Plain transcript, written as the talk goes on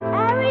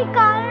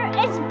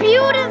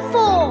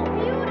beautiful.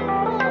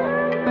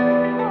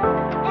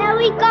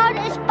 Every God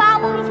is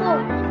powerful.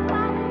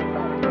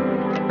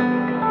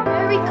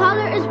 Every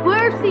color is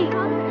worthy.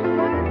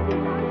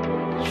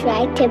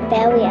 Try to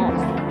bury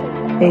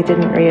us. They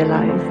didn't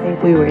realize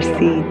we were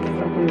seeds.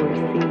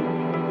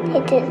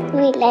 They didn't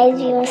realize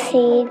you were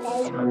seeds.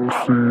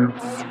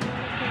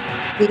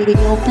 We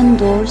open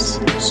doors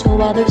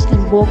so others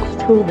can walk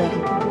through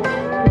them.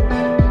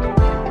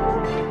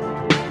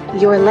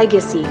 Your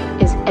legacy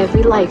is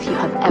every life you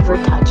have ever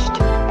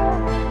touched.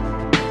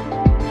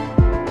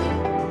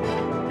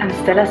 I'm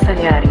Stella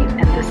Sagliari,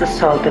 and this is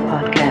Salt the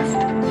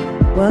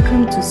Podcast.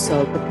 Welcome to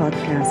Salt the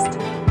Podcast.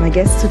 My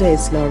guest today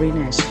is Laurie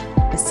Nash,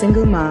 a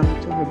single mom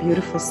to her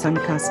beautiful son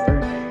Casper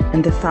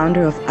and the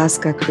founder of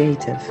Aska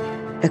Creative,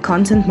 a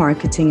content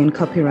marketing and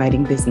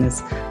copywriting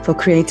business for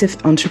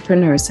creative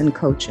entrepreneurs and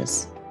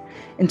coaches.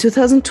 In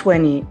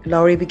 2020,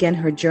 Laurie began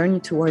her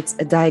journey towards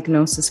a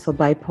diagnosis for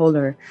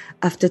bipolar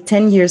after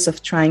 10 years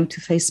of trying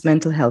to face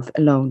mental health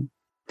alone.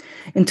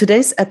 In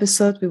today's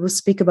episode, we will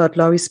speak about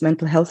Laurie's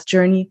mental health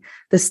journey,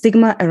 the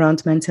stigma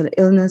around mental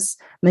illness,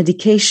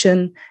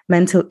 medication,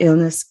 mental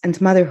illness,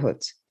 and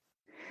motherhood.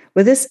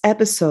 With this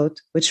episode,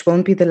 which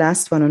won't be the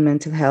last one on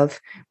mental health,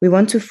 we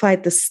want to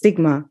fight the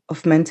stigma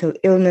of mental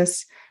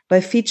illness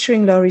by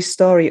featuring Laurie's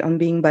story on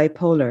being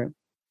bipolar.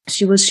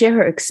 She will share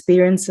her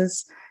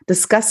experiences,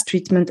 discuss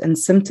treatment and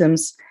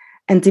symptoms,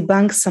 and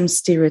debunk some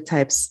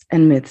stereotypes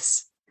and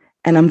myths.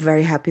 And I'm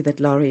very happy that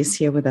Laurie is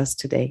here with us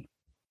today.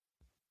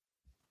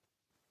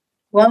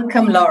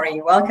 Welcome,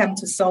 Laurie. Welcome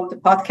to Salt the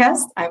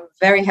Podcast. I'm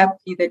very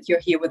happy that you're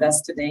here with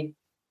us today.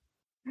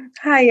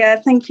 Hi,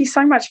 thank you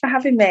so much for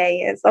having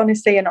me. It's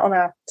honestly an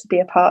honor to be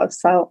a part of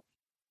Salt.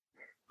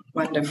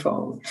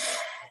 Wonderful.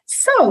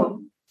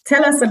 So,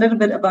 tell us a little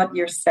bit about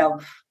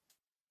yourself.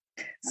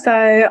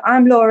 So,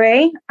 I'm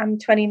Laurie. I'm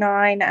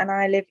 29 and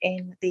I live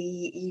in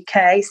the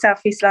UK,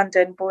 Southeast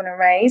London, born and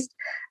raised.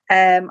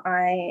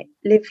 I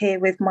live here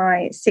with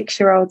my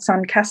 6-year-old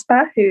son,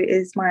 Casper, who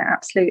is my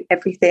absolute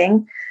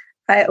everything.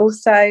 I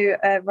also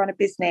run a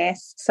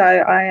business. So,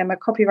 I am a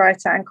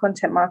copywriter and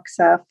content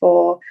marketer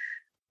for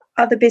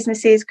other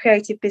businesses,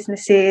 creative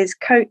businesses,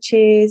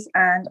 coaches,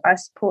 and I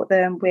support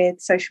them with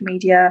social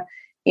media,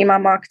 email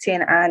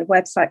marketing, and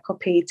website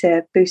copy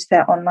to boost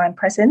their online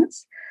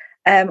presence.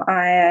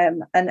 I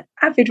am an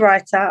avid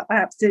writer. I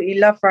absolutely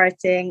love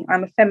writing.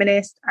 I'm a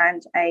feminist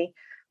and a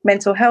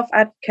mental health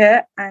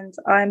advocate, and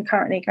I'm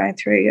currently going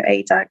through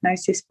a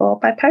diagnosis for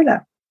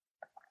bipolar.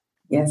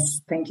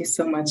 Yes, thank you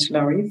so much,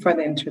 Laurie, for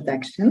the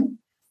introduction.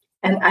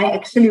 And I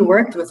actually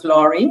worked with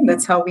Laurie.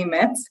 That's how we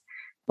met.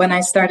 When I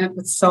started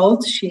with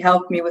Salt, she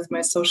helped me with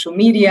my social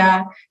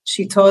media.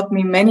 She taught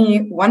me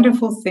many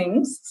wonderful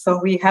things. So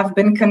we have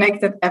been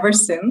connected ever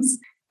since.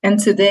 And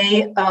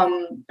today,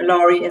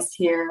 Laurie is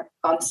here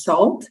on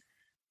Salt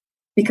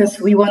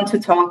because we want to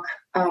talk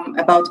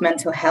about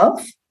mental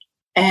health.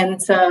 And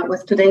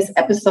with today's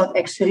episode,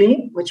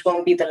 actually, which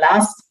won't be the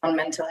last on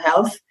mental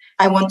health,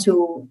 I want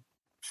to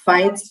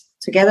fight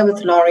together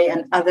with Laurie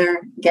and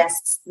other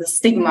guests the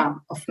stigma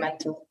of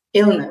mental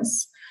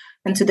illness.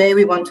 And today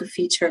we want to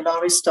feature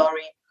Laurie's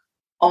story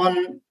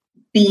on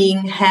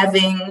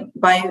having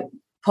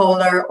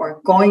bipolar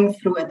or going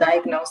through a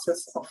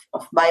diagnosis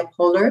of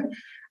bipolar.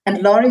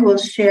 And Laurie will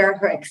share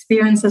her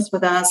experiences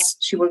with us.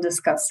 She will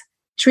discuss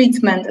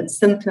treatment and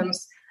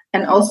symptoms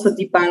and also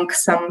debunk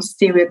some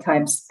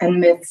stereotypes and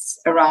myths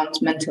around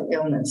mental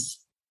illness.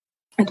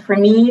 And for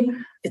me,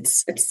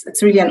 it's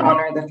really an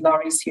honor that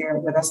Laurie is here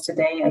with us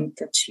today and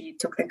that she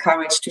took the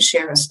courage to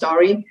share her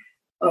story,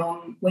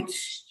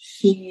 which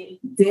she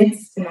did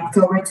in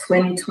October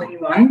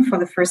 2021 for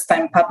the first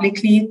time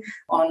publicly.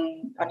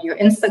 On your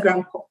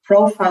Instagram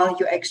profile,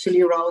 you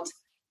actually wrote,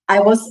 "I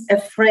was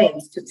afraid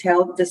to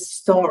tell this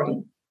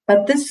story,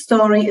 but this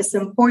story is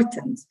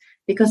important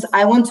because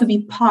I want to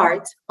be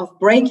part of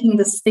breaking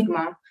the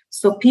stigma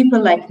so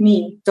people like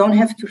me don't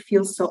have to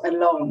feel so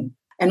alone."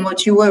 And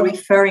what you were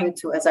referring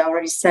to, as I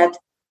already said,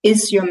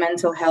 is your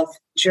mental health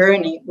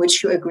journey,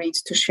 which you agreed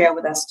to share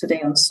with us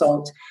today on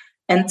Salt.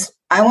 And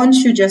I want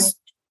you just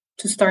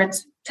to start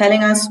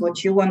telling us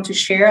what you want to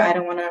share. I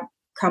don't want to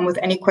come with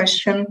any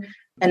question.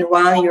 And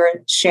while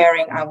you're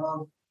sharing, I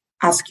will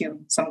ask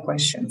you some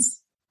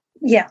questions.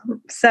 Yeah,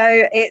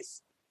 so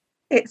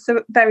it's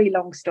a very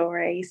long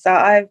story. So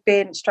I've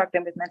been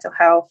struggling with mental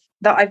health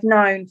that I've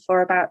known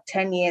for about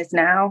 10 years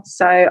now.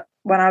 So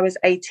when I was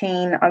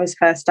 18, I was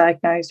first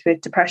diagnosed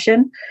with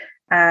depression.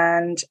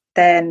 And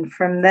then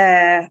from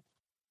there,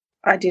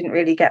 I didn't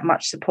really get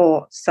much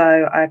support.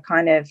 So I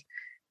kind of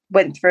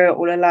went through it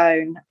all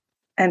alone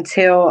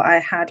until I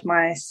had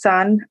my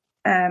son.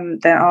 Then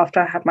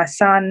after I had my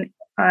son,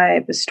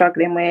 I was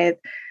struggling with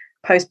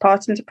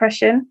postpartum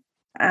depression.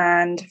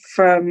 And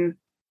from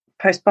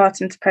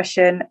postpartum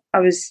depression,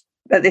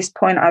 at this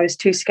point, I was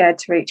too scared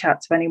to reach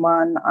out to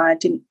anyone. I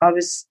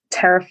was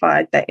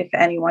terrified that if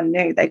anyone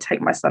knew, they'd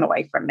take my son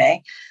away from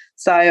me.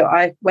 So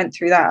I went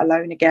through that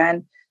alone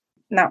again.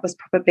 And that was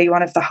probably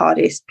one of the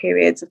hardest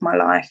periods of my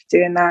life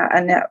doing that.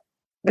 And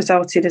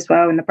resulted as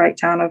well in the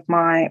breakdown of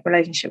my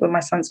relationship with my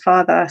son's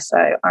father. So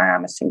I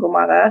am a single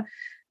mother.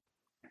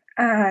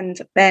 And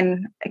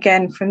then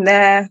again from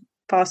there,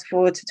 fast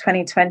forward to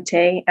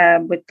 2020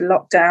 with the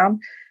lockdown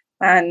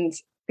and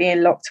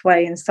being locked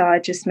away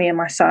inside, just me and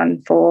my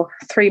son for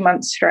 3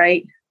 months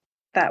straight.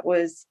 That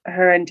was a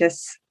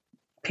horrendous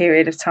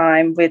period of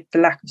time with the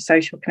lack of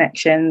social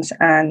connections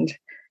and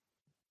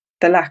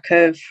the lack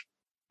of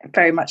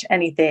very much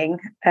anything.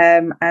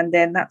 And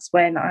then that's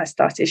when I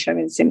started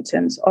showing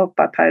symptoms of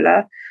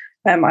bipolar.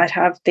 I'd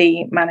have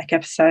the manic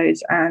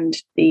episodes and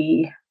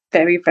the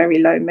very, very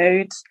low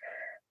moods.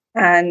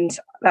 And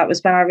that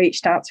was when I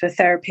reached out to a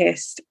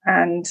therapist,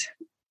 and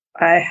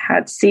I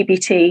had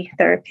CBT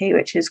therapy,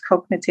 which is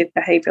cognitive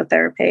behavioral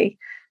therapy,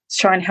 to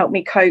try and help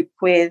me cope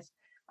with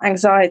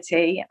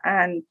anxiety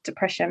and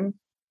depression.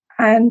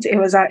 And it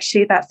was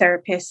actually that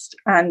therapist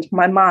and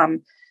my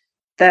mum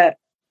that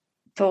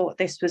thought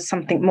this was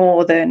something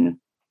more than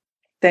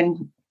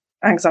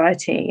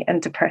anxiety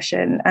and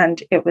depression.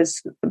 And it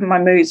was, my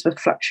moods were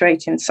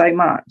fluctuating so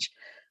much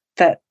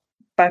that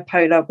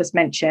bipolar was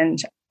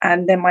mentioned.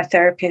 And then my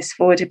therapist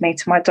forwarded me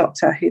to my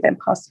doctor, who then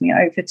passed me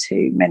over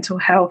to mental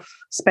health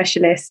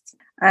specialists.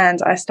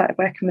 And I started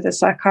working with a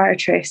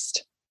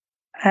psychiatrist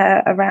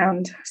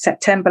around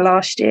September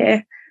last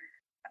year.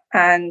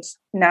 And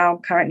now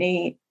I'm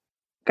currently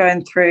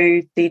going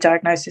through the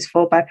diagnosis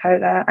for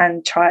bipolar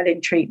and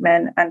trialing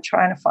treatment and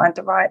trying to find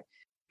the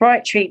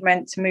right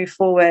treatment to move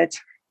forward.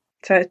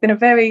 So it's been a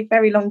very,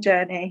 very long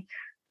journey.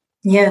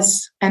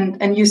 Yes.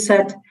 And you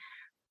said,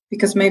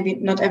 because maybe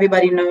not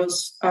everybody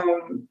knows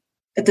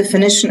a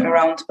definition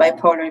around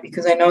bipolar,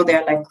 because I know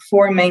there are like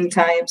 4 main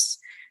types.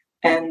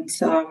 And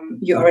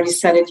you already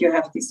said it, you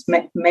have these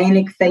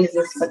manic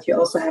phases, but you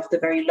also have the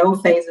very low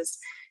phases.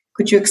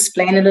 Could you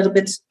explain a little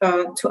bit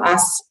to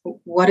us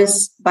what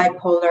is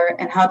bipolar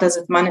and how does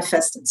it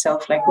manifest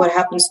itself? Like what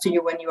happens to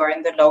you when you are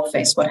in the low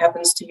phase? What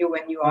happens to you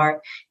when you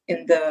are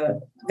in the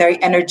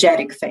very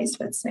energetic phase,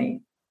 let's say?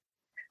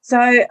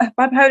 So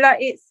bipolar,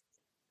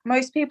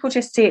 most people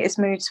just see it as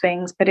mood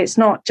swings, but it's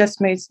not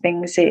just mood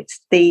swings, it's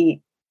the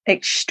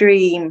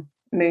extreme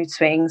mood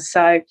swings.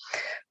 So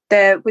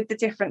with the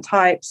different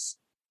types,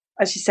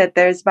 as you said,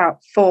 there's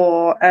about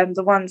 4.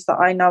 The ones that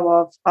I know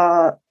of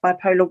are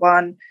bipolar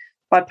 1,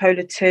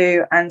 bipolar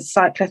 2, and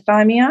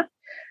cyclothymia.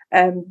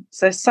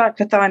 So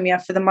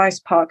cyclothymia, for the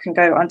most part, can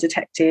go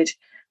undetected.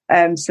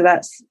 So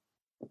that's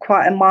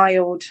quite a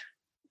mild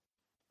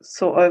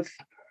sort of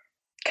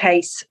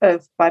case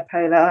of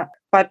bipolar.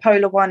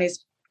 Bipolar 1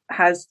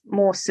 has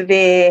more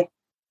severe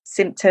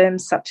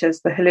symptoms, such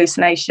as the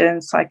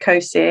hallucinations,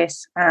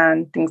 psychosis,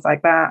 and things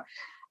like that.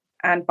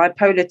 And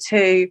bipolar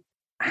 2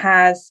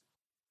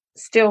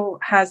 still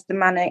has the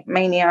manic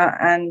mania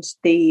and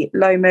the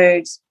low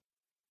moods,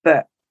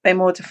 but they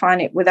more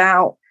define it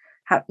without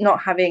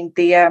not having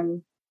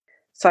the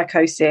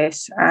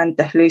psychosis and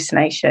the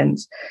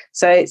hallucinations.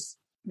 So it's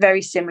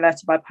very similar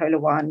to bipolar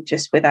 1,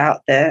 just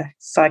without the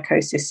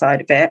psychosis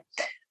side of it.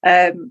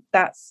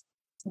 That's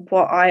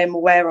what I am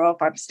aware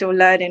of. I'm still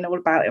learning all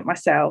about it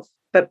myself.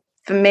 But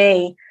for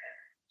me,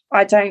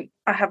 I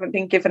haven't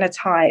been given a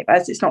type,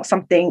 as it's not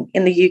something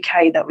in the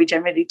UK that we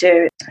generally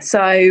do.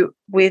 So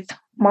with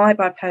my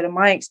bipolar,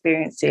 my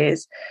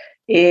experiences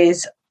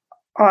is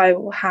I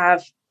will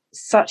have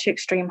such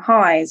extreme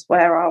highs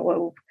where I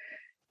will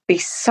be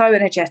so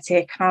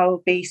energetic and I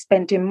will be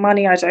spending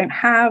money I don't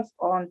have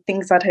on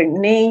things I don't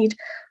need.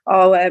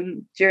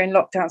 During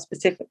lockdown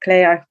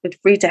specifically, I would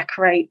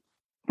redecorate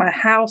my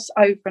house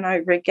over and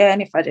over again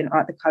if I didn't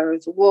like the colour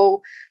of the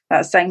wall.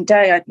 That same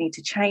day, I'd need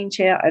to change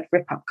it. I'd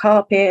rip up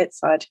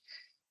carpets. I'd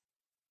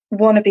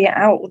want to be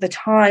out all the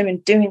time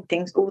and doing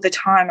things all the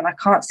time, and I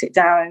can't sit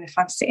down. And if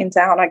I'm sitting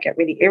down, I get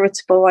really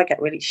irritable, I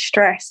get really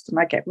stressed, and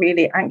I get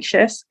really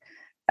anxious.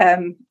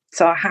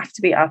 So I have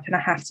to be up and I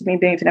have to be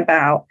moving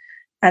about.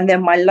 And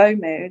then my low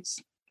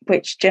moods,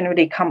 which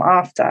generally come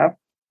after,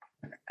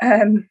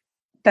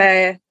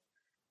 they're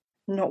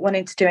not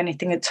wanting to do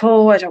anything at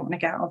all. I don't want to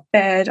get out of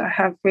bed. I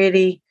have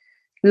really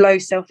low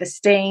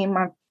self-esteem.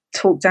 I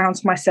talk down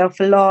to myself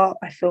a lot.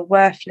 I feel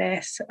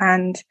worthless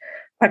and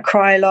I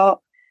cry a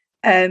lot.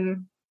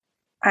 And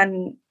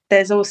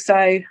there's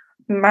also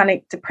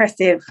manic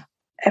depressive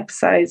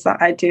episodes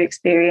that I do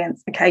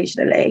experience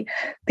occasionally.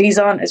 These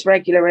aren't as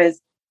regular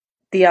as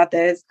the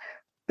others,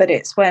 but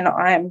it's when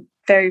I'm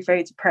very,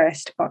 very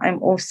depressed, but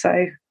I'm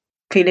also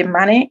feeling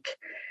manic,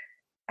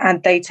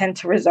 and they tend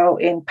to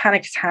result in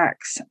panic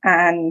attacks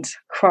and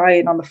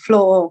crying on the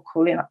floor,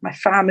 calling up my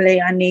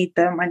family. I need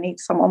them. I need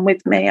someone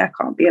with me. I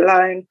can't be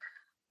alone.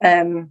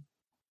 So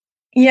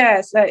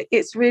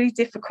it's really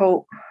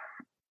difficult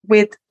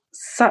with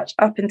such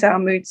up and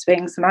down mood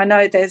swings. And I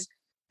know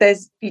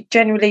there's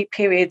generally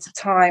periods of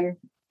time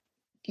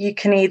you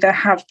can either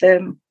have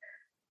them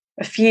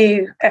a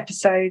few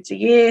episodes a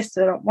year,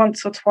 so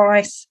once or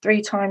twice,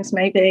 3 times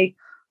maybe,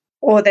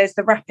 or there's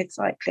the rapid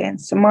cycling.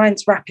 So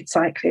mine's rapid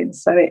cycling,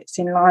 so it's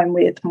in line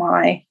with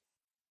my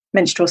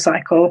menstrual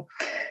cycle.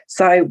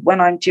 So when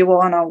I'm due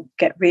on, I'll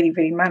get really,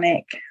 really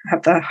manic,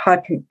 have the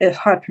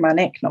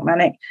hypermanic, not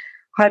manic,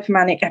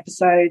 hypomanic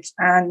episodes,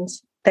 and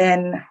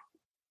then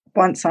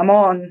once I'm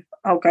on,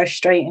 I'll go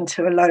straight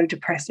into a low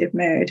depressive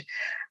mood,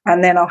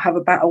 and then I'll have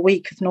about a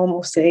week of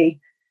normalcy,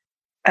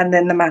 and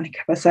then the manic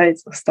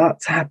episodes will start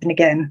to happen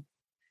again.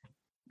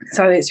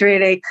 So it's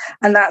really,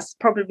 and that's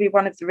probably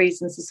one of the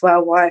reasons as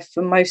well why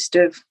for most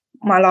of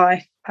my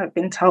life I've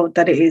been told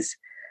that it is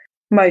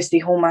mostly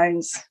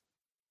hormones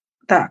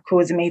that are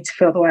causing me to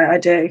feel the way I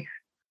do.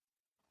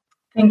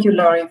 Thank you,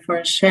 Laurie,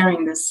 for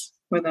sharing this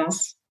with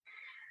us,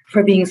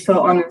 for being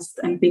so honest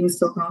and being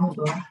so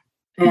vulnerable.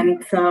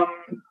 And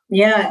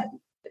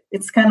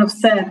it's kind of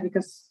sad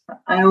because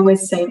I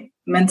always say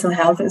mental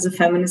health is a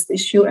feminist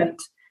issue, and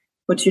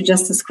what you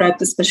just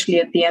described, especially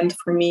at the end,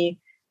 for me,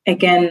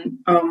 again,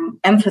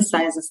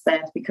 emphasizes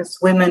that, because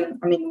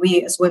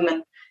we as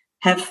women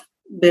have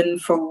been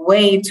for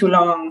way too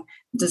long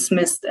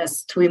dismissed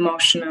as too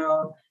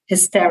emotional,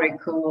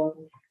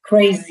 hysterical,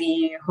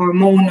 crazy,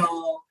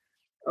 hormonal,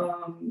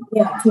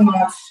 too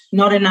much,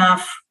 not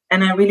enough.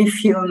 And I really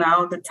feel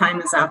now the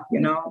time is up,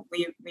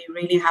 we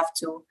really have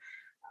to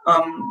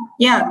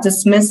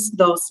dismiss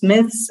those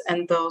myths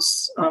and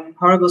those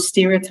horrible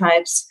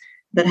stereotypes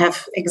that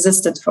have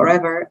existed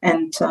forever.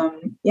 And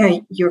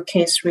your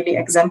case really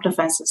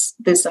exemplifies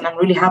this. And I'm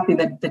really happy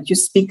that you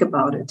speak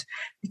about it,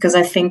 because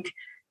I think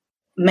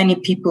many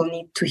people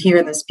need to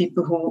hear this,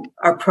 people who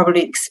are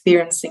probably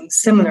experiencing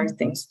similar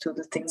things to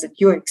the things that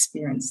you're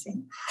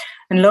experiencing.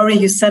 And Laurie,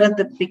 you said at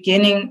the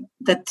beginning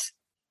that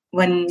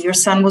when your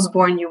son was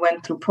born, you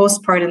went through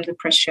postpartum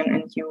depression,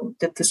 and you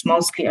did this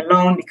mostly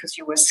alone because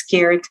you were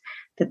scared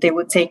that they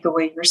would take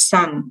away your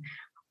son.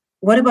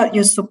 What about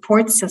your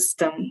support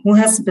system? Who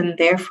has been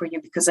there for you?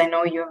 Because I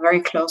know you're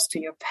very close to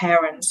your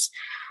parents.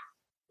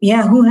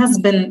 Yeah, who has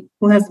been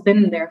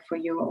there for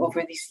you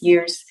over these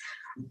years?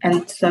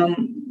 And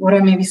what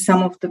are maybe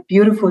some of the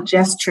beautiful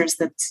gestures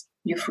that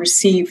you've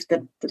received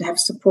that have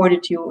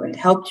supported you and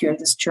helped you in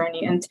this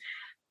journey? And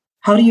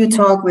how do you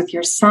talk with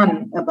your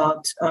son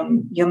about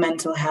your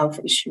mental health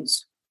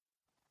issues?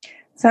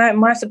 So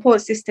my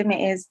support system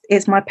is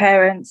my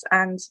parents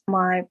and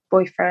my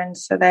boyfriend.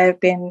 So they've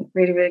been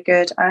really, really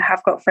good. I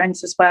have got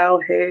friends as well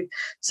who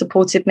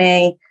supported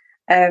me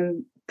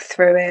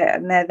through it,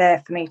 and they're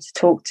there for me to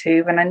talk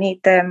to when I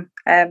need them.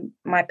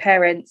 My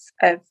parents,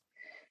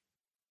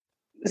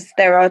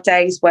 there are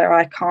days where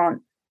I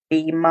can't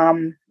be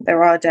mum.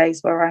 There are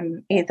days where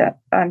I'm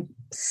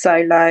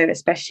so low,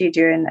 especially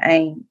during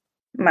a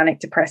manic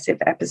depressive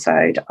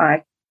episode,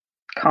 I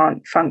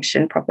can't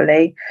function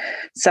properly.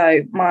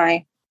 So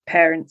my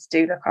parents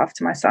do look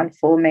after my son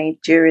for me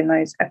during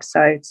those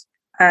episodes,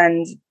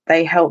 and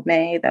they help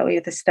me. They'll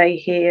either stay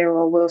here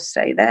or we'll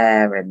stay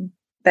there, and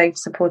they've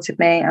supported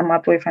me. And my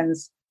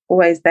boyfriend's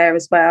always there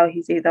as well.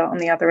 He's either on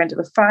the other end of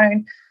the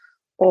phone,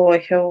 or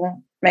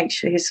he'll make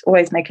sure he's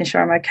always making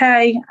sure I'm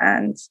okay.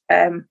 And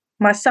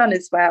my son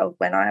as well,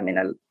 when I'm in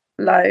a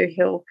low,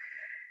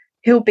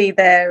 he'll be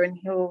there and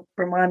he'll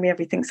remind me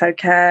everything's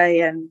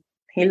okay, and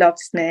he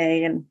loves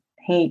me, and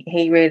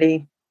he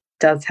really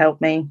does help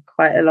me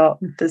quite a lot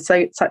for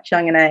such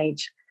young an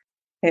age.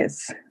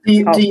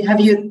 Have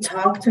you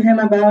talked to him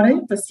about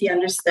it? Does he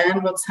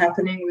understand what's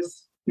happening with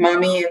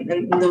mommy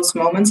in those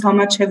moments? How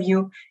much have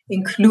you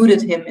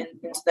included him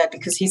into that?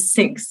 Because he's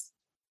 6.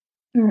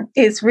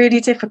 It's really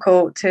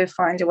difficult to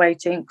find a way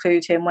to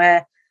include him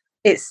where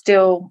it's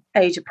still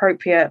age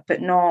appropriate,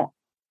 but not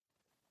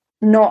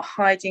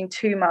hiding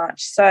too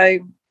much. So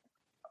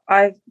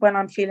when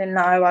I'm feeling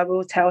low, I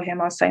will tell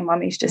him, I'll say,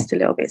 Mummy's just a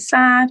little bit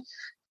sad.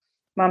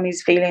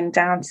 Mummy's feeling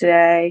down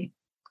today.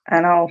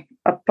 And I'll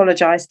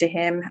apologise to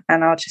him,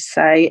 and I'll just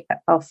say,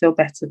 I'll feel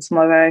better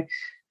tomorrow.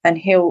 And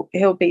he'll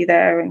be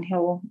there and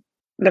he'll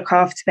look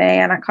after me.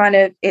 And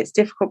it's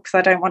difficult because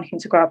I don't want him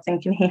to grow up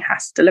thinking he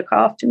has to look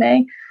after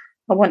me.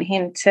 I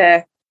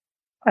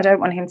don't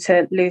want him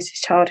to lose his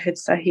childhood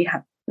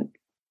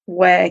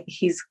where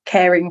he's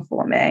caring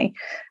for me.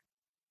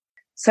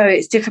 So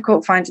it's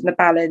difficult finding the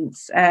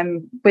balance.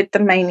 With the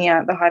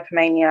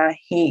hypomania,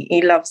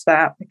 he loves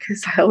that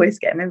because I always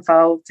get him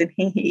involved, and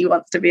he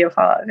wants to be a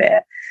part of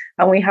it,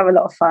 and we have a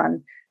lot of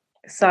fun.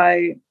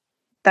 So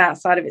that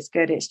side of it's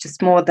good. It's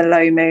just more the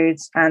low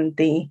moods and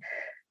the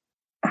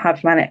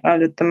hypomanic or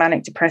the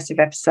manic depressive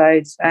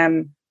episodes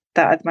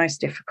that are the most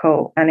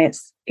difficult. And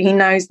he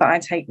knows that I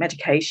take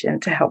medication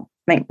to help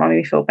make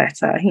mommy feel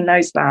better. He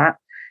knows that.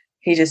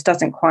 He just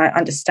doesn't quite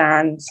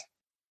understand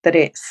that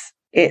it's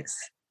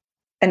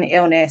an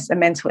illness, a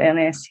mental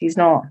illness. He's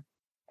not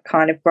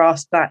kind of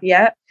grasped that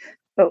yet.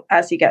 But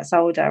as he gets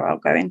older, I'll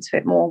go into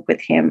it more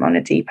with him on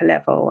a deeper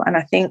level. And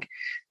I think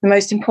the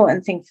most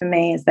important thing for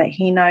me is that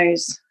he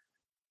knows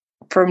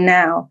from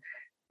now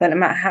that no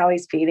matter how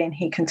he's feeling,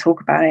 he can talk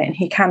about it, and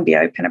he can be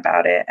open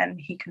about it, and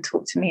he can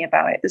talk to me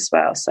about it as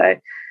well. So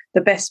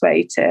the best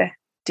way to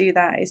do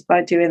that is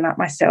by doing that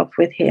myself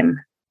with him.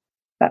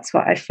 That's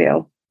what I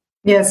feel.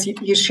 Yes,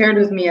 you shared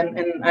with me,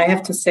 and I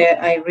have to say,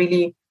 I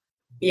really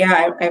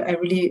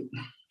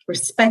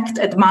respect,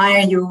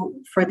 admire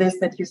you for this,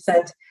 that you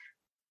said,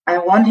 I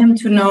want him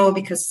to know,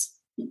 because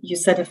you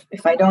said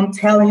if I don't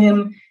tell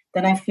him,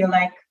 then I feel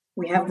like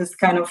we have this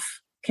kind of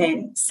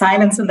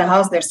silence in the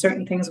house. There's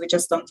certain things we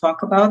just don't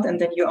talk about, and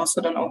then you also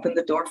don't open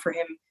the door for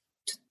him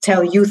to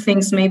tell you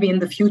things maybe in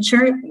the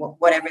future,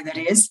 whatever that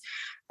is.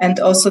 And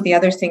also the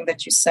other thing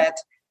that you said,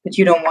 that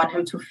you don't want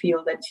him to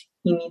feel that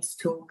he needs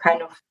to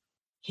kind of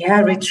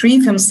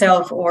retrieve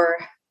himself or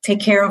take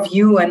care of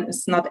you and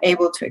is not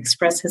able to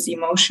express his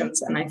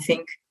emotions. And I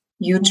think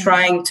you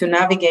trying to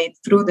navigate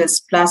through this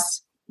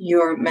plus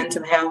your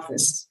mental health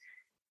is,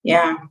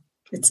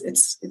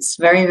 it's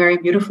very, very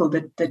beautiful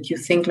that you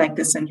think like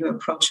this and you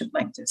approach it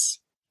like this.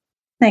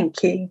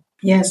 Thank you.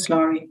 Yes,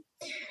 Laurie.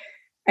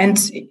 And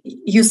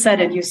you said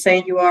it, you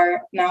say you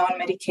are now on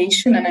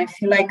medication. And I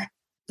feel like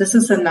this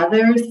is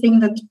another thing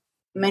that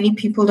many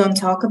people don't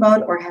talk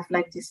about or have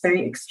like these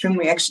very extreme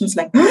reactions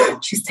like,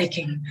 she's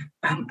taking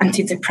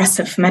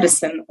antidepressive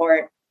medicine,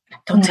 or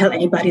don't tell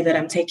anybody that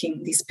I'm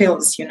taking these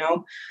pills, you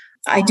know.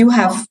 I do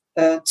have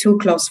two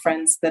close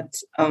friends that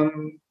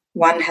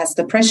one has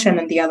depression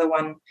and the other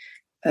one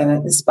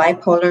is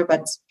bipolar,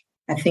 but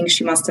I think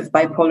she must have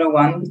bipolar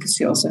 1 because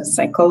she also has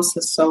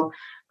psychosis. So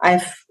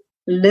I've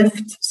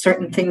lived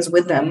certain things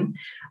with them.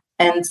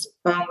 And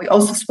we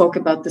also spoke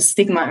about the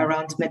stigma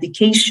around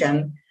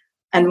medication.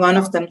 And one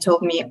of them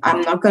told me,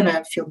 I'm not going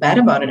to feel bad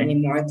about it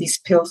anymore. These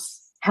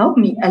pills help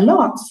me a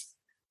lot.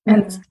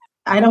 And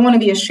I don't want to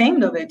be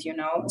ashamed of it, you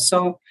know.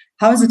 So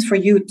how is it for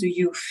you? Do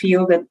you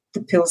feel that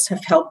the pills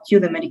have helped you?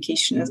 The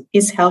medication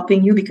is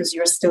helping you because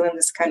you're still in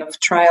this kind of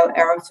trial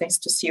error phase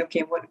to see,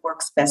 okay, what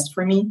works best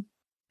for me?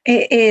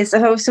 It is.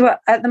 So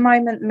at the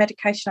moment, the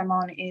medication I'm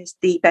on is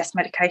the best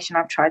medication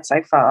I've tried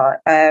so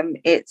far.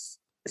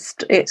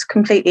 It's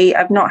completely,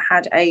 I've not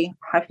had a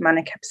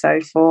hypomanic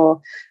episode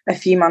for a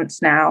few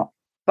months now,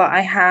 but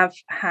I have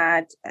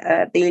had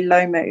the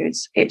low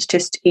moods. It's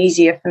just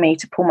easier for me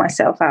to pull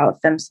myself out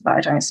of them so that I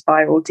don't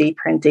spiral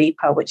deeper and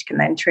deeper, which can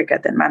then trigger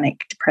the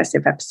manic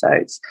depressive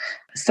episodes.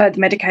 So the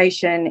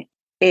medication,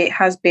 it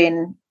has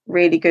been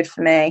really good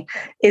for me.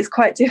 It's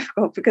quite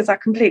difficult because I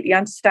completely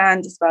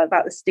understand as well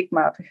about the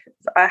stigma.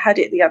 I had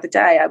it the other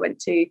day. I went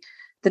to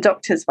the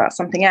doctors about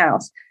something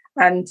else,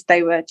 and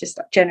they were just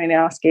genuinely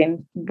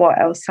asking what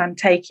else I'm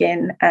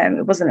taking.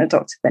 It wasn't a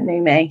doctor that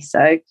knew me.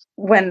 So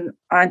when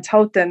I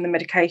told them the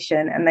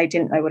medication and they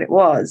didn't know what it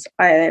was,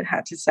 I then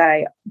had to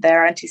say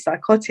they're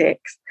antipsychotics.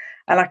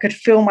 And I could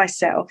feel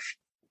myself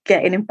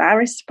getting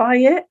embarrassed by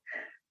it.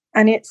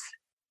 And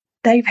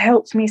they've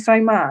helped me so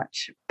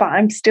much, but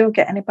I'm still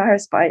getting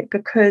embarrassed by it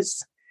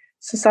because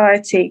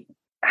society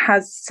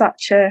has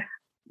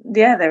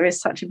there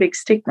is such a big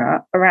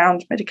stigma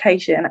around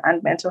medication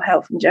and mental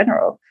health in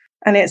general.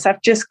 And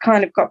I've just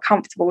kind of got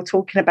comfortable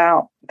talking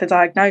about the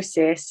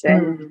diagnosis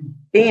and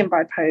being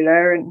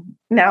bipolar. And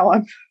now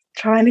I'm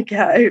trying to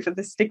get over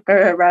the stigma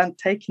around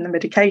taking the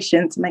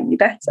medication to make me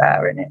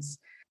better. And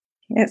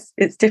it's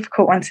a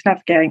difficult one to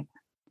navigate.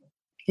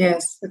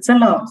 Yes, it's a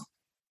lot.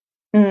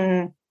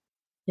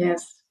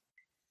 Yes.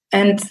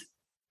 And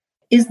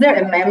is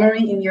there a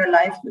memory in your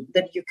life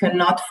that you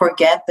cannot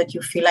forget, that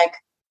you feel like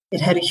it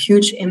had a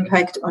huge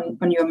impact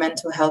on your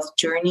mental health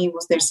journey?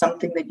 Was there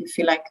something that you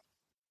feel like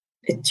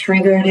it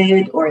triggered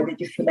it, or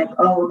did you feel like,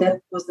 oh, that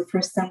was the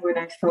first time when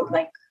I felt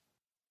like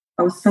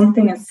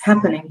something is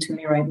happening to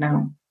me right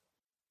now?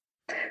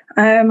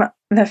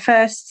 The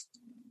first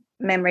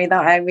memory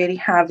that I really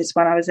have is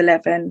when I was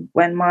 11,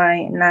 when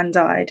my nan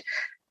died,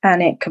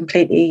 and it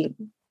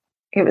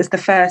was the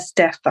first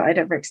death that I'd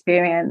ever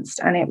experienced,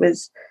 and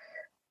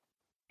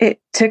it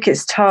took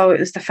its toll. It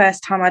was the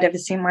first time I'd ever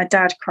seen my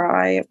dad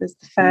cry. It was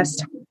the first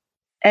time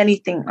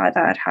anything like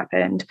that had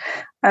happened,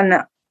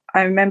 and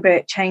I remember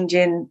it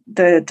changing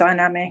the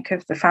dynamic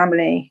of the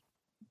family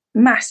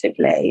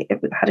massively.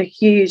 It had a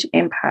huge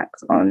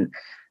impact on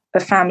the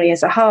family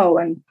as a whole,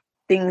 and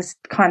things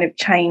kind of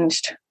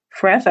changed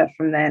forever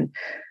from then.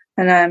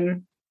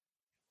 And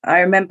I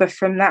remember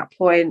from that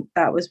point,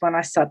 that was when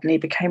I suddenly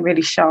became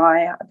really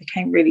shy. I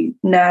became really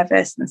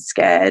nervous and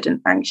scared and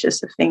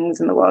anxious of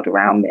things in the world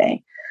around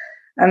me.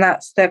 And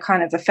that's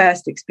the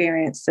first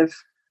experience of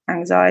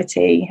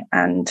anxiety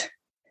and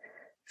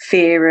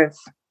fear of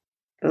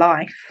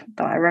life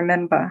that I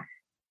remember.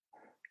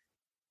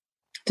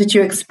 Did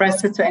you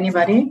express it to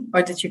anybody,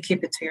 or did you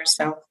keep it to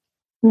yourself?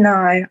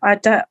 No, I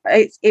don't.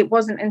 It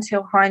wasn't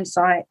until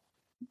hindsight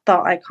that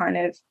I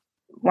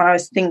when I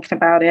was thinking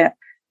about it,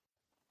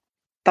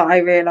 that I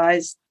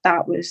realised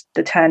that was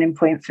the turning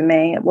point for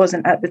me. It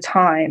wasn't at the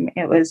time,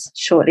 it was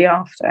shortly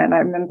after. And I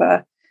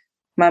remember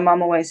my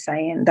mum always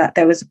saying that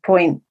there was a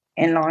point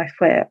in life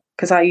where,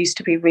 because I used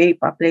to be really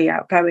bubbly,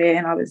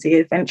 outgoing, I was the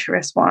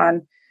adventurous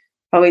one,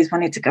 I always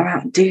wanted to go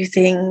out and do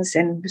things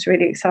and was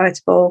really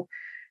excitable.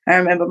 I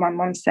remember my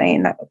mum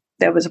saying that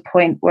there was a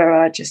point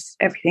where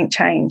everything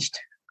changed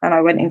and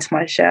I went into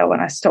my shell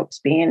and I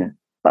stopped being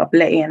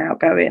bubbly and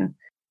outgoing.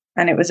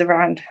 And it was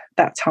around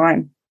that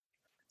time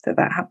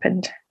that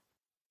happened.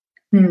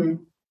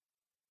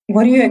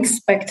 What do you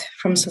expect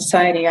from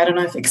society? I don't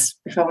know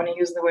if I want to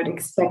use the word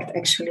expect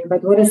actually,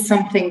 but what is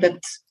something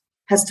that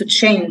has to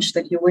change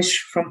that you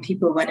wish from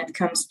people when it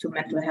comes to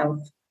mental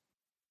health?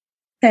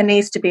 there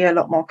needs to be a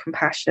lot more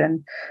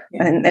compassion.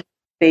 And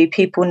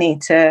people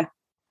need to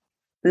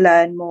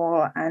learn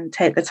more and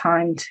take the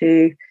time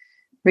to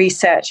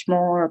research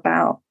more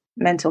about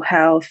mental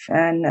health,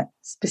 and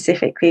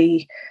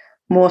specifically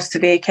more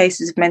severe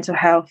cases of mental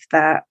health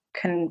that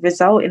can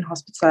result in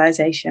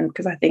hospitalization,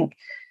 because I think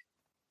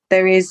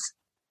there is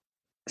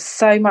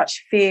so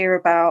much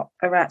fear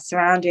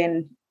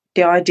surrounding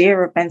the idea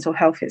of mental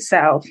health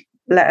itself,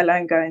 let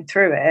alone going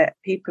through it.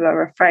 People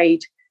are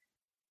afraid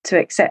to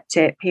accept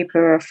it. People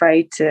are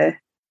afraid to,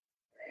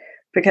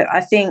 because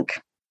I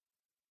think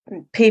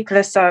people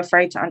are so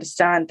afraid to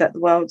understand that the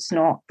world's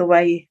not the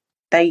way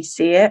they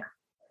see it.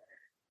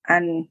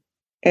 And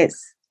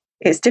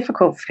it's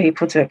difficult for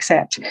people to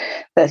accept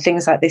that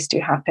things like this do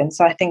happen.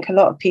 So I think a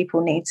lot of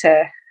people need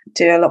to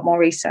do a lot more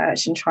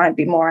research and try and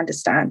be more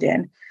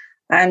understanding.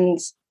 And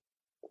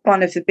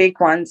one of the big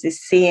ones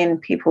is seeing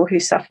people who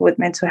suffer with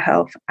mental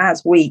health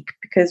as weak,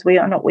 because we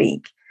are not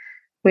weak.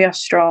 We are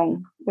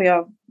strong. We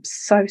are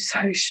so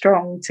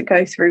strong to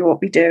go through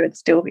what we do and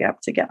still be able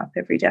to get up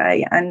every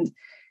day. And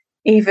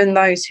even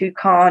those who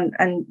can't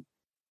and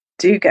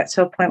do get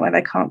to a point where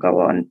they can't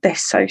go on, they're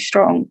so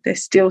strong. They're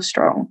still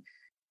strong.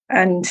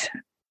 And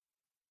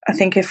I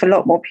think if a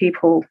lot more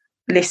people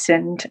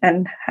listened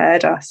and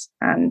heard us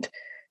and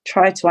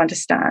tried to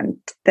understand,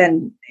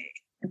 then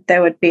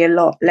there would be a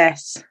lot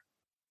less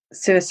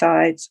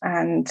suicides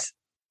and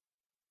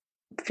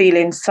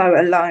feeling so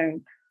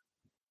alone.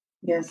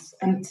 Yes,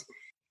 and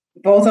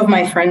both of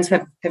my friends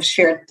have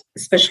shared,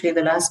 especially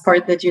the last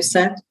part that you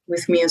said,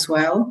 with me as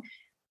well.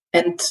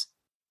 And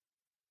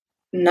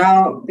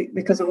now,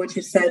 because of what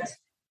you said,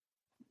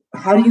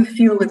 how do you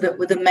feel with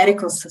the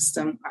medical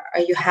system?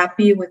 Are you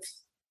happy with,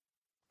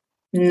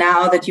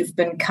 now that you've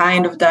been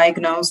kind of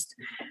diagnosed,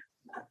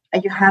 are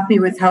you happy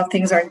with how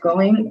things are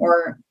going,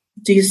 or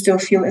do you still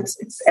feel it's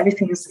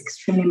everything is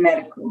extremely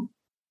medical?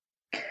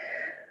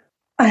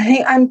 I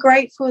think I'm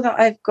grateful that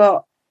I've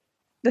got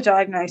the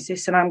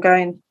diagnosis and I'm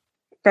going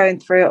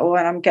through it all,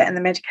 and I'm getting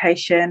the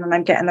medication and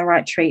I'm getting the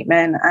right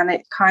treatment, and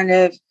it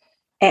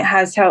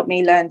has helped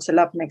me learn to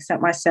love and accept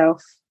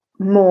myself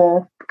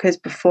more, because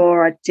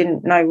before I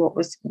didn't know what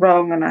was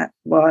wrong, and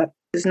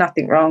there's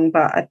nothing wrong,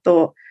 but I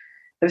thought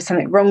there was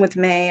something wrong with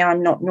me.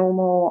 I'm not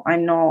normal.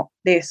 I'm not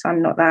this.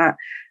 I'm not that.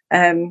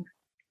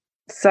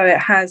 So it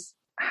has,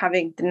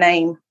 having the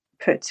name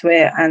put to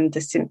it and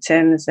the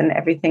symptoms and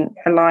everything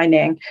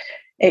aligning,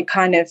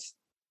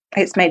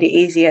 it's made it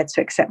easier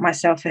to accept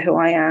myself for who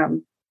I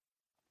am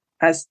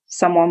as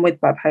someone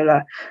with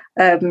bipolar.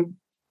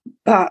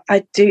 But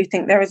I do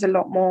think there is a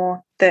lot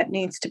more that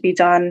needs to be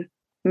done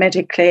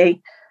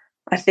medically.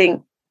 I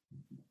think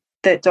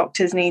that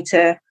doctors need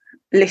to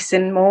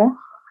listen more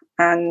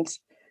and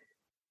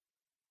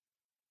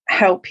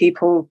help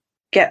people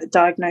get the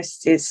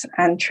diagnosis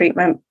and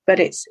treatment. But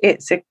it's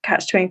a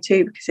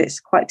catch-22, because it's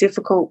quite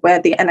difficult,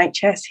 where the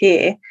NHS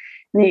here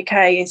in the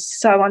UK is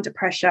so under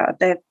pressure.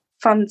 Their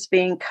funds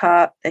being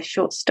cut, they're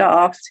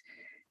short-staffed.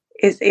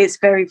 It's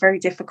very, very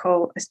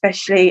difficult,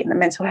 especially in the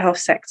mental health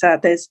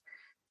sector.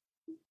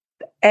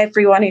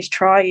 Everyone is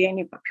trying.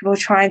 You've got people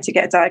trying to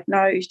get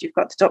diagnosed. You've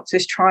got the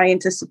doctors trying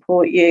to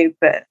support you,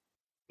 but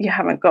you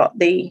haven't got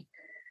the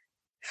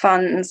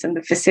funds and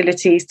the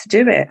facilities to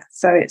do it.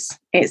 So it's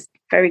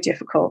very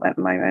difficult at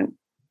the moment.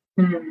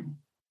 Mm.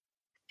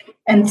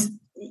 And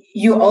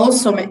you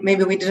also,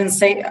 maybe we didn't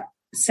say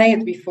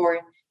it before,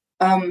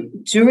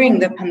 during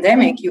the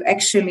pandemic, you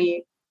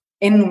actually,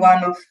 in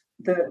one of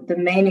the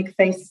manic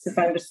phases, if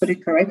I understood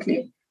it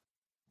correctly,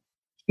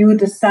 you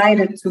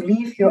decided to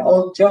leave your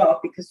old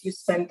job because you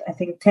spent, I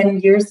think,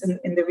 10 years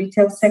in the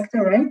retail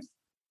sector, right?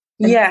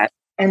 Yeah.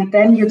 And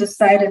then you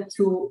decided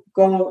to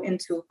go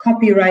into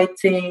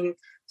copywriting,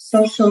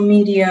 social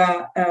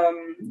media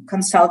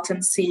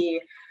consultancy.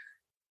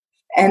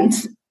 And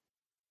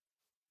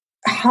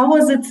how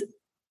was it?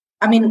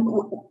 I mean,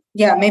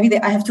 maybe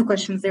I have two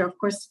questions there. Of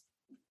course,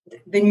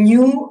 the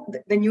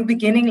new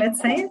beginning,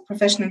 let's say,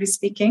 professionally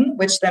speaking,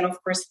 which then,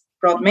 of course,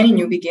 brought many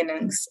new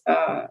beginnings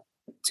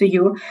to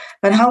you.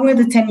 But how were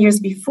the 10 years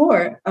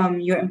before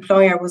your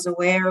employer was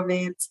aware of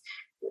it?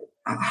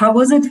 How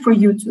was it for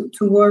you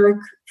to work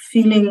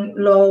feeling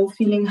low,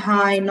 feeling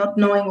high, not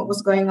knowing what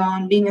was going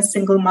on, being a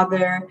single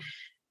mother?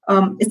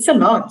 It's a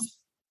lot.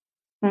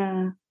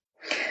 Mm.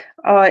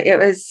 Oh, it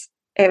was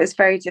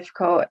very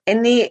difficult.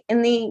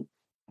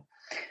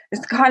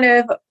 It's kind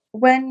of,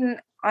 when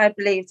I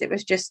believed it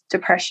was just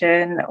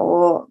depression,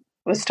 or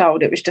was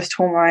told it was just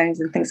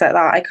hormones and things like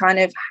that, I kind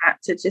of had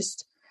to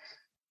just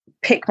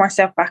pick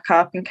myself back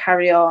up and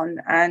carry on.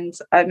 And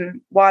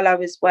while I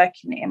was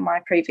working in my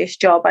previous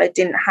job, I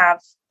didn't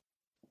have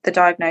the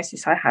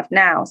diagnosis I have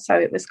now. So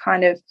it was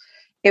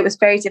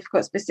very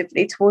difficult,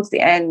 specifically towards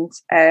the end,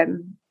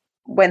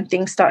 when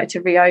things started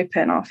to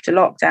reopen after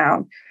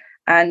lockdown.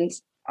 And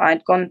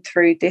I'd gone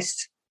through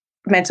this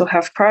mental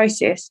health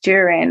crisis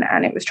during,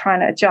 and it was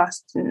trying to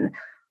adjust, and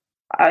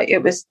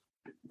it was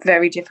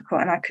very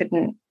difficult, and I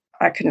couldn't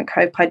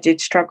cope. I did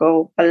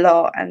struggle a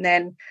lot. And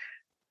then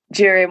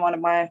during one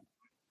of my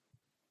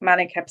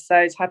manic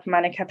episodes,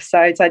 hypomanic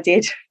episodes, I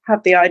did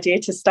have the idea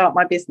to start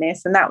my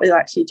business, and that was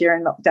actually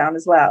during lockdown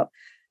as well.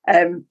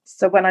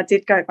 So when I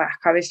did go back,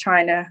 I was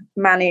trying to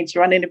manage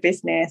running a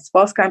business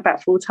whilst going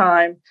back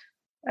full-time,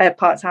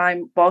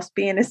 part-time, whilst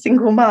being a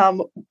single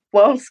mum,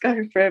 whilst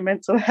going through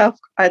mental health.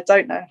 I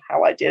don't know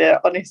how I did it,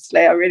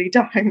 honestly. I really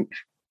don't.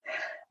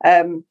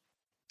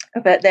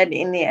 But then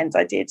in the end,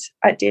 I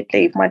did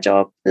leave my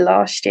job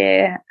last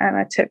year, and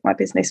I took my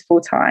business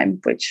full-time,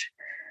 which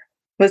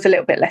was a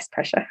little bit less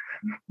pressure.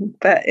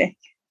 But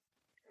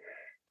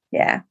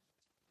yeah,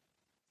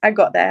 I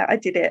got there. I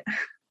did it.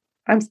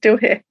 I'm still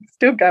here,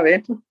 still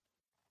going.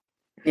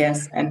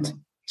 Yes, and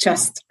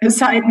just a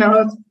side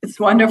note, it's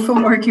wonderful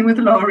working with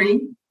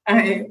Laurie.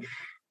 I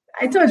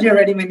told you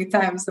already many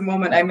times, the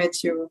moment I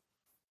met you,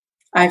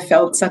 I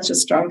felt such a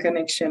strong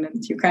connection,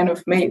 and you kind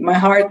of made my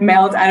heart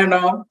melt. I don't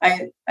know.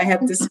 I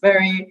had this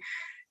very,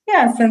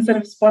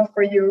 sensitive spot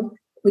for you,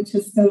 which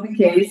is still the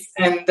case.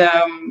 And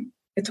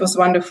it was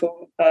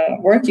wonderful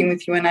working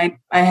with you. And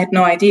I had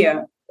no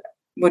idea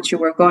what you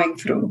were going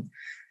through.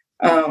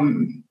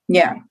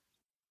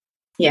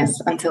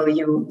 Yes, until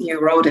you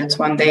wrote it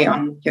one day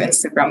on your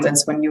Instagram.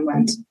 That's when you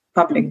went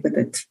public with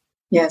it.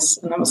 Yes.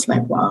 And I was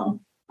like, wow,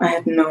 I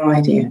had no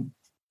idea.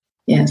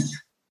 Yes.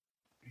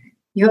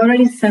 You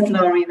already said,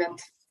 Laurie,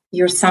 that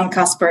your son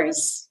Casper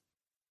is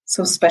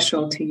so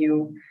special to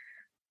you.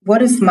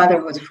 What is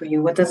motherhood for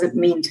you? What does it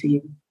mean to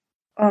you?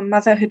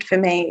 Motherhood for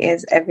me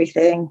is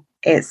everything.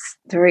 It's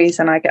the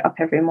reason I get up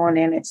every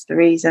morning. It's the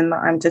reason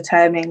that I'm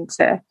determined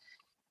to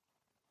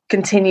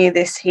continue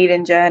this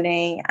healing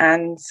journey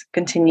and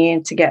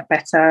continue to get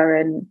better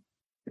and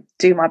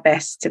do my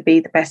best to be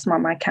the best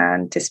mum I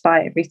can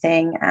despite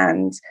everything,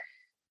 and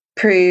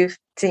prove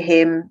to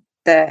him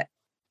that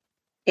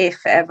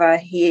if ever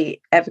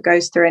he ever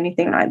goes through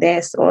anything like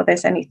this, or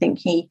there's anything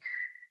he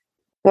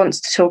wants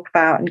to talk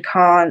about and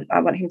can't, I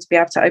want him to be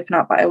able to open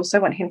up. But I also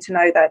want him to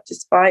know that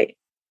despite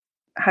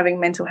having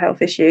mental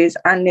health issues,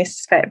 and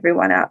this is for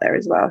everyone out there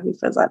as well who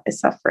feels like they're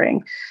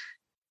suffering,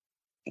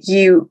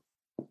 you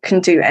can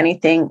do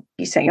anything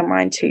you set your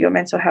mind to. Your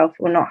mental health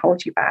will not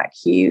hold you back.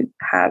 You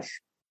have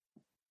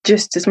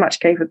just as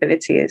much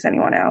capability as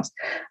anyone else.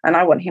 And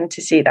I want him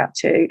to see that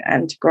too,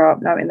 and to grow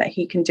up knowing that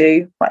he can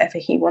do whatever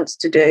he wants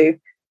to do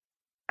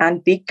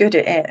and be good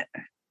at it,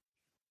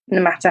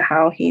 no matter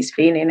how he's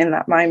feeling in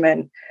that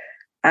moment.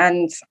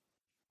 And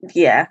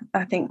yeah,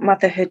 I think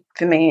motherhood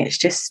for me,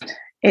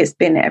 it's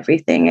been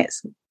everything.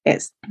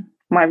 It's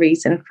my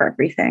reason for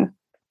everything.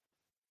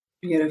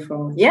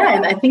 Beautiful. Yeah,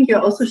 and I think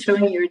you're also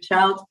showing your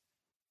child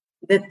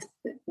that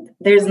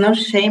there's no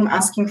shame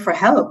asking for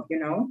help,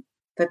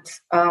 that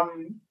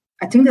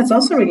I think that's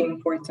also really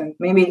important.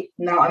 Maybe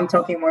now I'm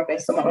talking more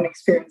based on my own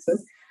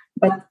experiences,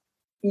 but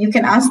you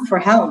can ask for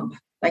help,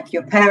 like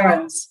your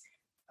parents,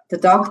 the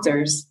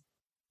doctors,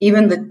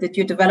 even that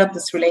you develop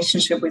this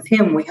relationship with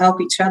him. We help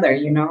each other,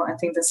 I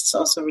think this is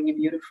also really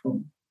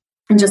beautiful.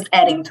 And just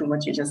adding to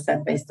what you just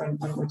said based on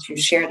what you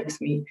shared with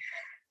me.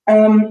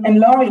 And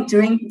Laurie,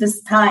 during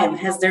this time,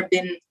 has there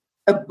been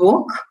a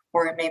book,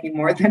 or maybe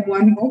more than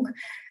one book,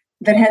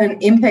 that had an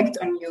impact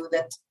on you,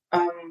 that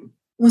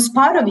was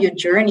part of your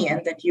journey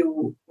and that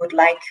you would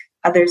like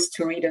others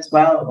to read as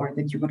well, or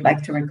that you would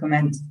like to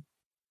recommend?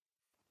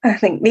 I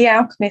think The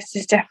Alchemist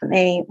is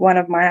definitely one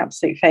of my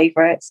absolute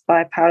favourites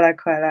by Paulo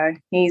Coelho.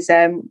 He's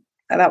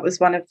that was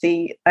one of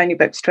the only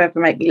books to ever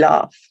make me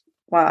laugh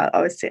while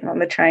I was sitting on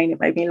the train. It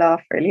made me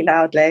laugh really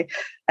loudly.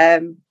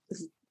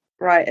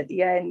 Right at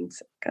the end,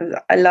 because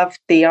I loved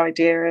the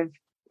idea of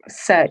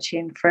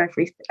searching for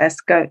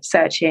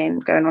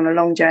going on a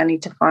long journey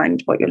to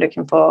find what you're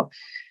looking for,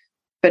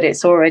 but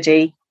it's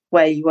already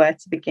where you were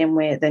to begin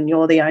with, and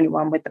you're the only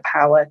one with the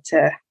power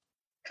to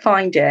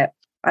find it.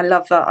 I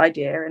love that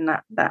idea, and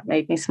that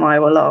made me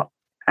smile a lot.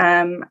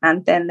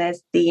 And then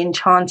there's The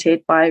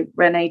Enchanted by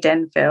Renee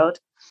Denfield,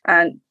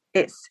 and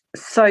it's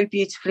so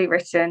beautifully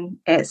written.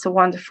 It's a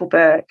wonderful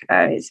book.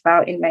 It's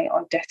about inmate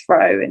on death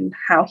row and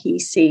how he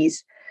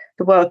sees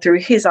the world through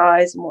his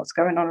eyes and what's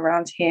going on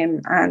around him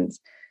and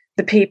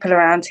the people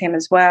around him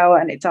as well.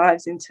 And it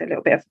dives into a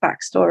little bit of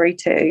backstory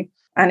too.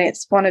 And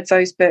it's one of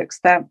those books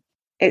that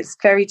it's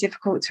very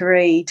difficult to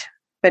read,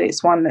 but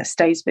it's one that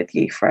stays with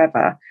you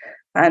forever.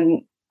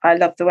 And I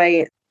love the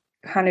way it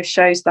kind of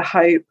shows the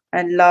hope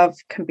and love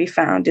can be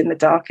found in the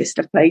darkest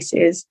of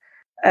places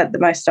at the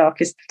most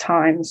darkest of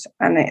times.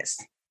 And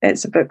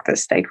it's a book that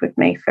stayed with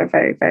me for a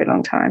very, very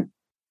long time.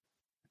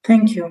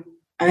 Thank you.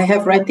 I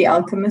have read The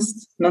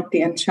Alchemist, not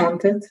The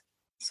Enchanted.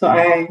 So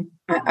I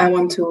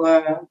want to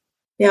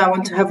I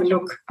want to have a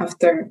look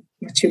after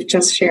what you've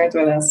just shared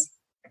with us.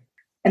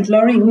 And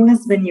Laurie, who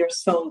has been your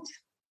soul?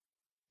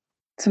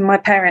 So my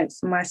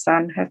parents and my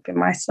son have been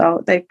my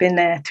soul. They've been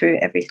there through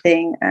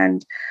everything,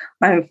 and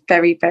I'm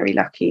very, very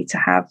lucky to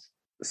have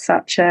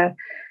such a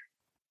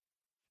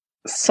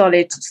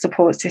solid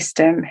support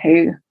system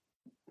who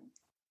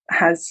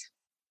has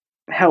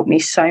helped me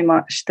so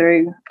much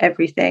through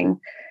everything.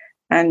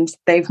 And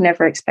they've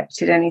never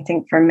expected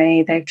anything from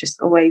me. They've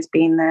just always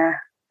been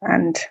there,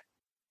 and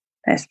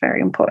that's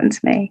very important to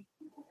me.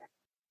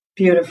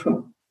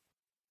 Beautiful.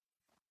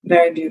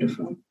 Very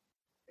beautiful.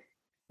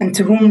 And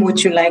to whom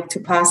would you like to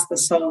pass the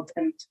salt,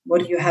 and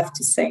what do you have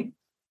to say?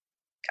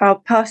 I'll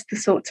pass the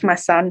salt to my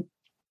son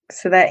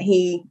so that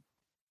he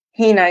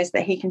knows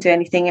that he can do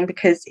anything, and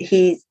so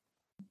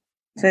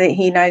that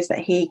he knows that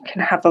he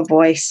can have a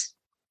voice,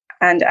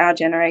 and our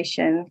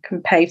generation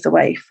can pave the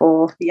way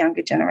for the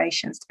younger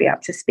generations to be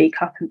able to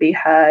speak up and be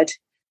heard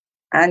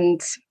and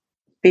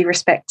be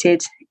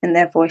respected in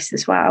their voice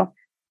as well.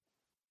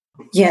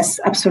 Yes,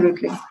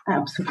 absolutely.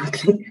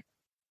 Absolutely.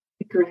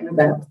 Agree with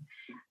that.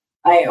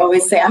 I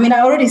always say, I mean,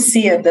 I already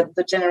see it, that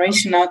the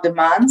generation now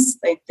demands,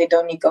 they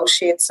don't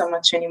negotiate so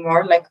much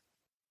anymore. Like,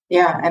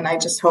 yeah, and I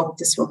just hope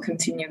this will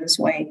continue this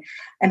way.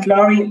 And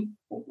Laurie,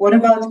 what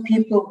about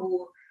people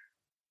who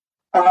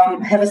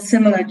have a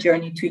similar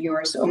journey to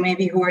yours, or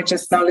maybe who are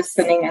just now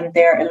listening and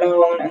they're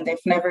alone and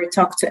they've never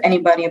talked to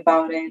anybody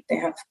about it? They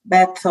have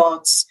bad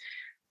thoughts,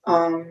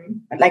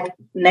 like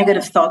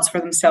negative thoughts for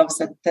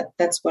themselves.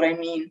 That's what I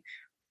mean.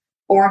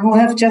 Or who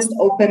have just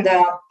opened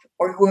up,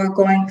 or who are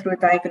going through a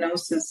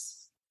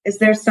diagnosis. Is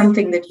there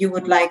something that you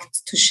would like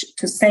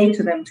to say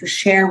to them, to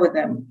share with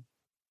them?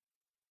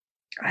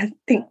 I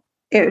think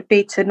it would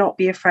be to not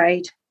be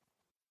afraid,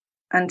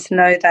 and to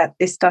know that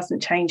this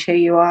doesn't change who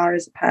you are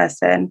as a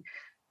person.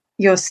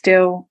 You're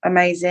still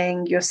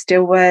amazing, you're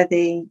still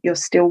worthy, you're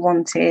still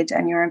wanted,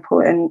 and you're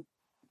important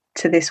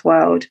to this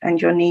world, and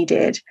you're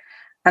needed,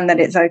 and that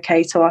it's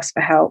okay to ask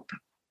for help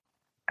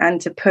and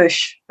to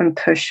push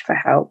for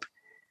help.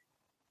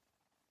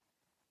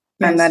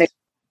 Yes. And that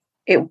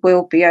it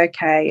will be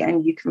okay,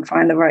 and you can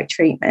find the right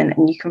treatment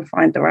and you can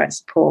find the right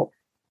support.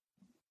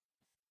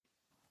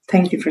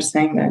 Thank you for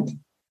saying that.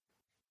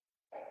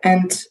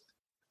 And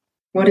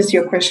what is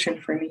your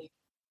question for me?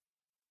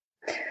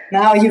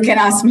 Now you can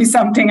ask me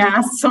something. I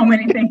asked so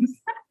many things.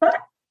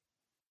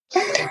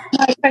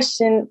 My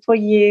question for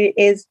you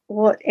is,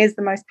 what is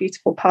the most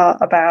beautiful part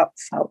about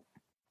SALT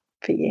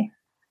for you?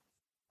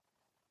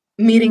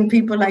 Meeting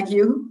people like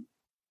you.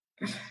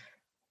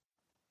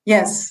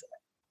 Yes,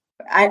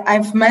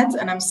 I've met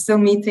and I'm still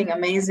meeting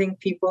amazing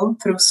people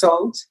through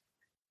SALT.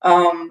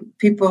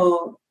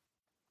 People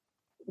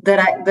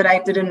that I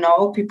didn't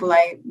know, people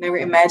I never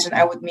imagined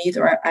I would meet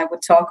or I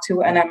would talk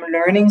to, and I'm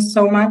learning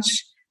so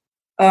much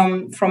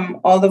from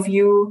all of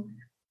you,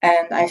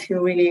 and I feel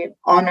really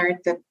honored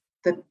that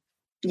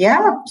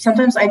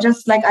sometimes I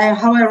just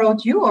how I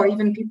wrote you, or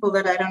even people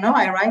that I don't know,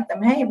 I write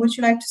them, hey, would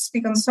you like to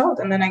speak on SALT?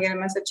 And then I get a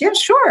message, yeah,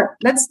 sure,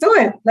 let's do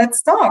it,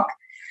 let's talk.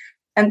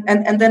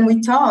 And then we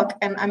talk,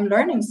 and I'm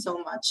learning so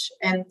much.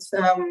 And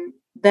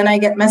then I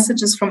get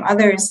messages from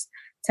others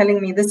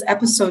telling me this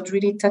episode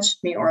really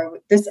touched me, or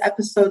this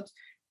episode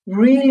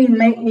really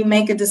made me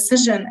make a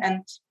decision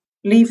and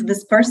leave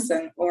this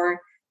person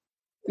or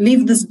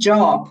leave this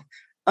job,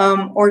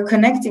 or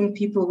connecting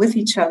people with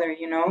each other,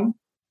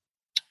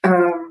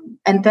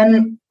 and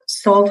then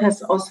SALT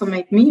has also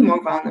made me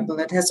more vulnerable.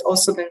 It has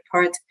also been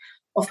part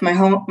of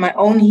my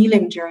own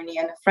healing journey.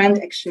 And a friend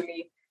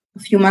actually a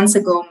few months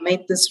ago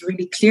made this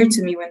really clear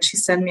to me when she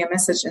sent me a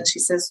message, and she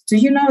says, do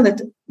you know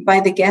that by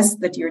the guests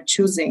that you're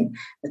choosing,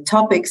 the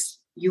topics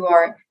you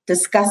are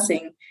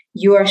discussing,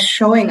 you are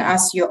showing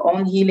us your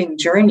own healing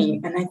journey?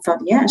 And I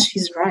thought, yeah,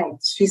 she's right.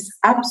 She's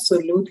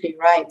absolutely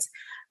right.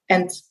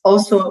 And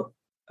also,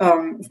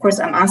 of course,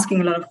 I'm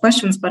asking a lot of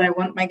questions, but I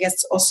want my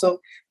guests also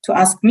to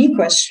ask me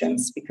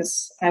questions,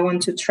 because I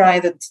want to try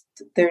that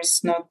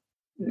there's not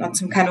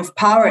some kind of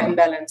power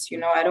imbalance.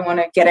 I don't want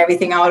to get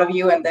everything out of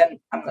you and then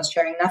I'm not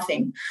sharing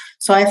nothing.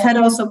 So I've had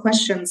also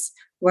questions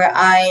where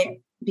I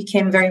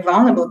became very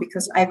vulnerable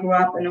because I grew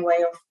up in a way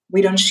of,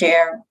 we don't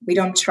share, we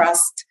don't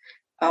trust,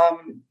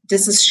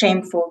 this is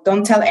shameful,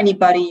 don't tell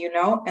anybody,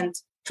 and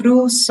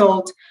through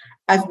SALT,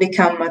 I've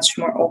become much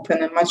more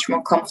open and much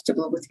more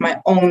comfortable with my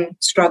own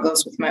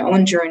struggles, with my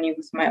own journey,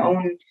 with my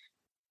own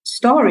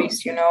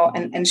stories,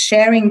 and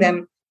sharing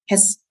them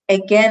has,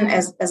 again,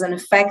 as an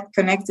effect,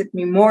 connected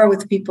me more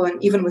with people,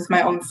 and even with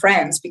my own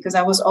friends, because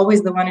I was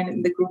always the one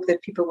in the group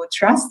that people would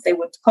trust. They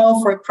would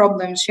call for a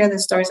problem, share their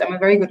stories. I'm a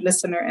very good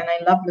listener, and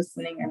I love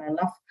listening, and I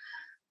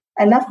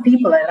love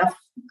people. I love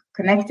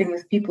connecting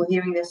with people,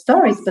 hearing their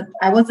stories, but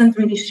I wasn't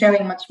really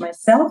sharing much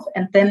myself.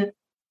 And then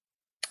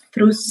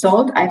through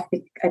SALT, I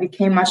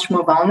became much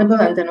more vulnerable.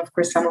 And then, of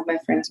course, some of my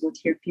friends would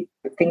hear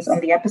things on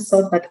the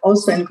episode, but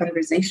also in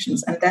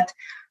conversations. And that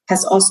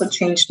has also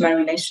changed my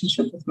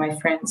relationship with my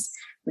friends.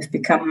 We've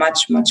become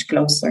much, much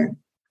closer.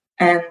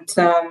 And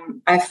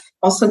I've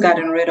also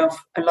gotten rid of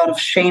a lot of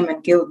shame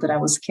and guilt that I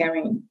was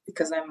carrying,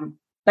 because I'm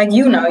like,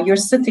 now you're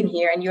sitting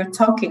here and you're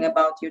talking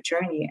about your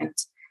journey, and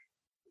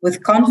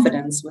with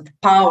confidence, with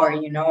power,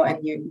 and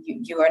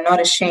you are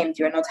not ashamed.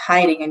 You're not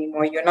hiding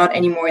anymore. You're not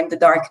anymore in the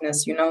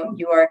darkness.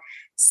 You are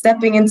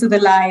stepping into the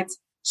light,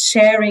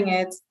 sharing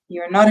it.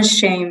 You're not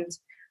ashamed,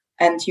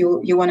 and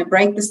you want to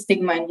break the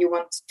stigma, and you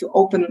want to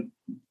open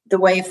the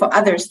way for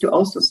others to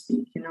also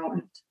speak.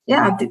 And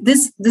yeah,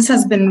 this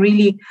has been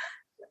really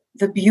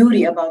the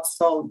beauty about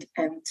SALT,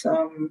 and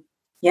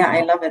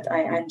I love it.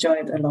 I enjoy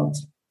it a lot.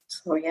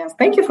 So yeah,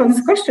 thank you for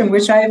this question,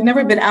 which I have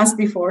never been asked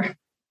before.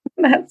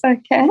 That's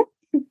okay.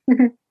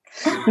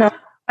 No,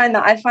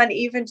 I find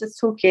even just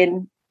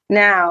talking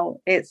now,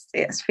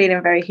 it's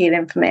feeling very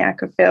healing for me. I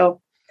could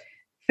feel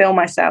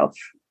myself,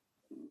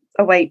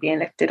 a weight being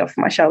lifted off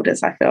my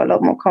shoulders. I feel a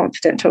lot more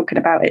confident talking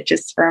about it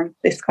just from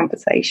this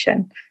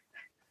conversation.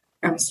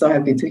 I'm so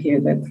happy to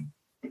hear that.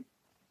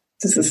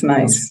 This is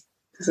nice.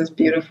 This is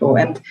beautiful.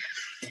 And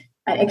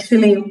I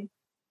actually,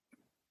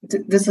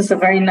 this is a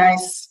very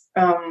nice,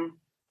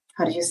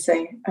 how do you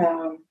say?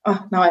 Now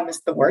I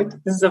missed the word.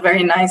 This is a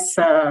very nice,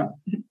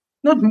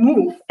 not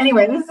move.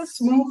 Anyway, this is a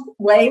smooth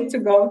way to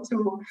go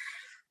to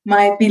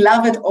my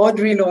beloved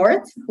Audre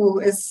Lorde, who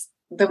is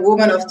the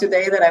woman of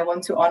today that I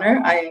want to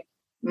honor. I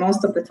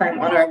most of the time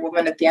honor a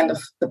woman at the end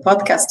of the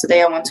podcast.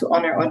 Today I want to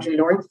honor Audre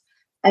Lorde.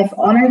 I've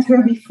honored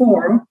her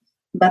before,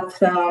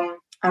 but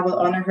I will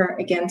honor her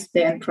again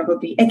today and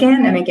probably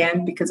again and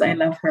again because I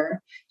love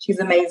her. She's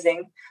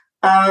amazing.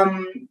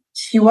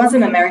 She was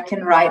an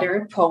American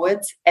writer,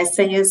 poet,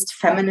 essayist,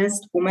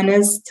 feminist,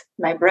 womanist,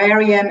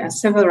 librarian, and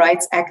civil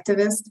rights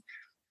activist.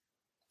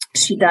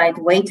 She died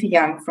way too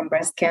young from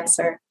breast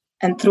cancer.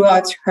 And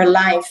throughout her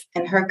life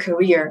and her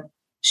career,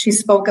 she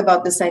spoke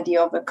about this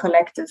idea of a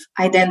collective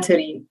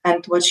identity.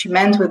 And what she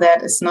meant with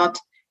that is not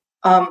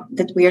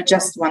that we are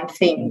just one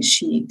thing.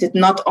 She did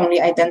not only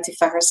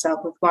identify herself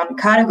with one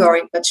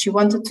category, but she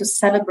wanted to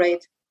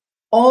celebrate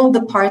all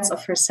the parts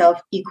of herself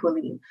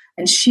equally.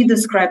 And she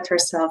described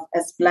herself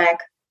as Black,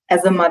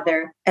 as a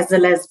mother, as a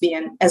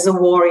lesbian, as a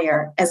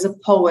warrior, as a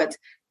poet.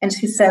 And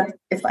she said,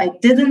 if I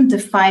didn't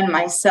define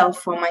myself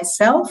for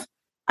myself,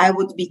 I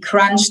would be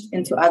crunched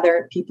into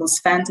other people's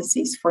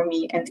fantasies for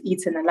me and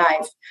eaten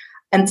alive.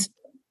 And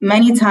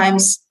many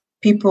times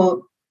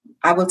people,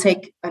 I will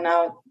take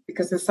now,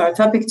 because this is our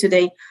topic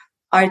today,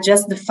 are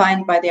just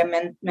defined by their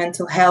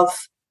mental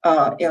health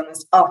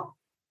illness. Oh,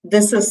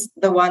 this is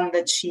the one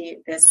that she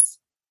is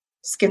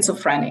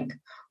schizophrenic,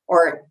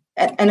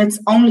 and it's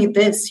only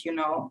this,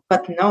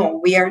 but no,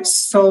 we are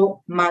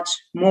so much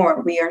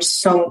more. We are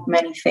so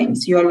many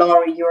things. You're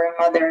Laurie, you're a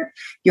mother,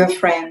 you're a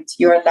friend,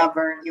 you're a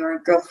lover, you're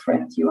a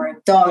girlfriend, you're a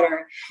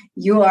daughter,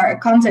 you are a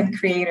content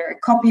creator,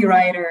 a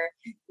copywriter,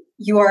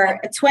 you are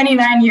a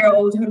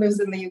 29-year-old who lives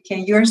in the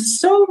UK. You're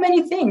so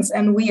many things,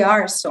 and we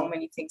are so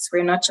many things.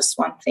 We're not just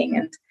one thing.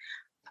 And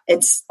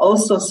it's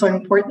also so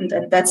important,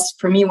 and that's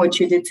for me what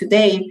you did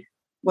today,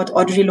 what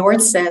Audre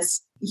Lorde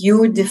says.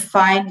 You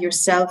define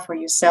yourself for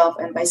yourself,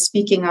 and by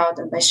speaking out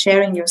and by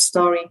sharing your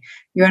story,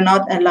 you're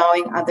not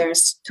allowing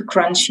others to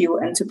crunch you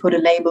and to put a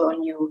label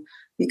on you,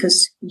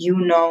 because you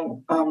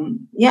know who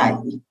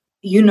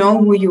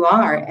you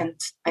are. And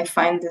I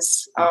find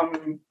this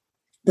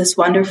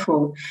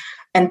wonderful.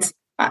 And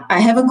I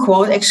have a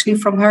quote actually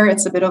from her.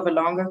 It's a bit of a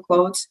longer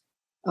quote.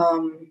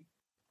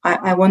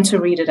 I want to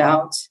read it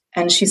out.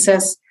 And she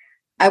says,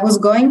 I was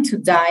going to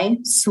die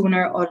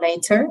sooner or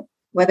later,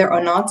 whether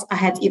or not I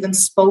had even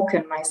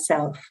spoken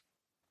myself.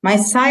 My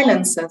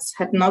silences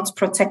had not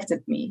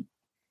protected me.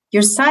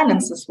 Your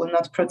silences will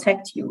not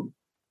protect you.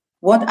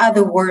 What are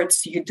the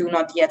words you do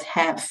not yet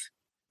have?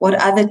 What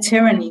are the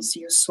tyrannies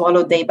you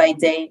swallow day by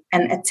day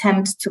and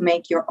attempt to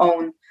make your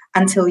own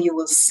until you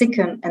will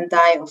sicken and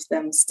die of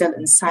them still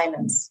in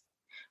silence?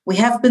 We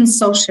have been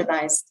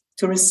socialized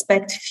to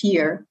respect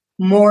fear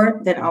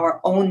more than our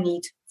own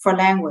need for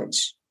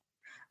language.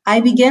 I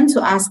begin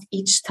to ask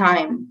each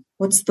time,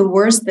 what's the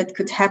worst that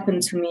could happen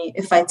to me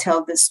if I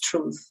tell this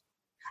truth?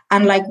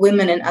 Unlike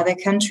women in other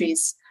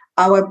countries,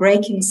 our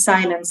breaking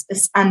silence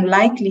is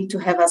unlikely to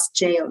have us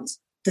jailed,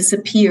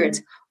 disappeared,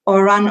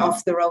 or run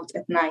off the road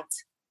at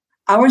night.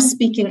 Our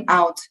speaking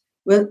out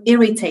will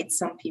irritate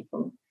some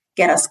people,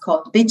 get us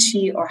called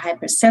bitchy or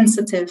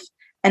hypersensitive,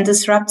 and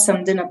disrupt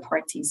some dinner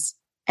parties.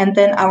 And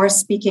then our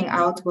speaking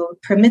out will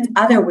permit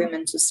other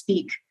women to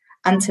speak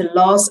until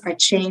laws are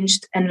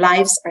changed and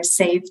lives are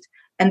saved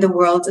and the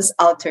world is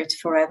altered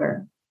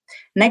forever.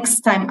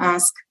 Next time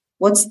ask,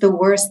 what's the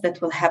worst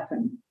that will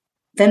happen?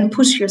 Then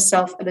push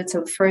yourself a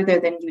little further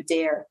than you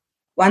dare.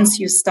 Once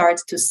you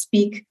start to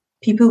speak,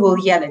 people will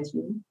yell at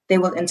you, they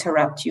will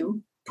interrupt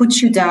you, put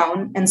you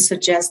down and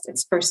suggest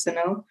it's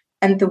personal,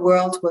 and the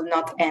world will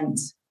not end.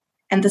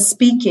 And the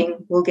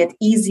speaking will get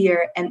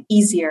easier and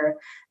easier,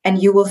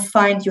 and you will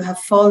find you have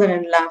fallen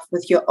in love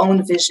with your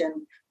own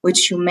vision,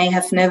 which you may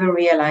have never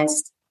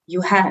realized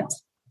you had.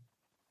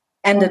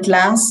 And at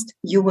last,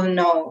 you will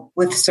know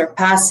with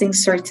surpassing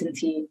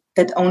certainty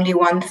that only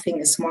one thing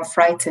is more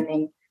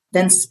frightening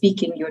than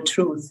speaking your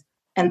truth,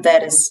 and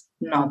that is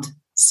not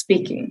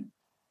speaking.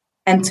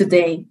 And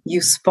today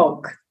you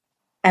spoke.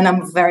 And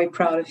I'm very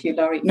proud of you,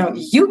 Laurie. No,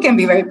 you can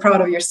be very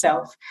proud of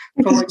yourself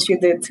for what you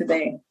did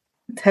today.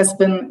 It has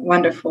been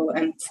wonderful,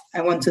 and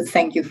I want to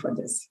thank you for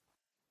this.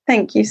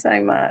 Thank you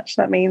so much.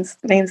 That means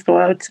the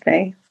world to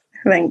me.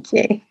 Thank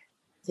you.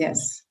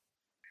 Yes.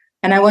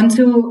 And I want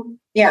to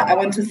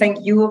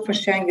thank you for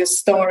sharing your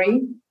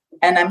story.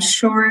 And I'm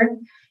sure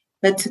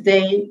that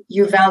today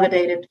you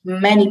validated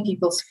many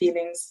people's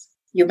feelings.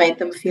 You made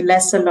them feel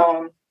less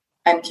alone,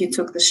 and you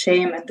took the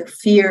shame and the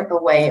fear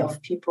away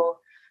of people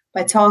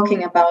by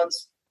talking about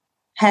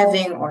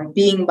having or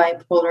being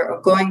bipolar or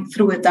going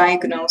through a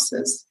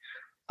diagnosis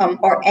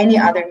or any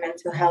other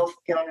mental health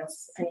illness.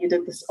 And you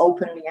did this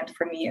openly. And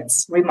for me, it's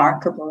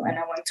remarkable. And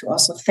I want to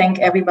also thank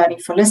everybody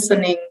for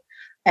listening.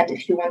 And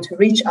if you want to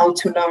reach out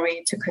to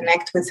Laurie to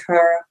connect with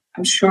her,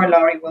 I'm sure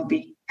Laurie will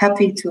be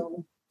happy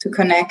to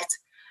connect.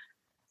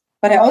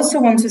 But I also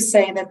want to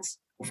say that,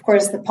 of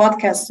course, the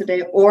podcast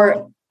today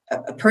or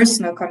a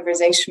personal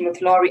conversation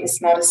with Laurie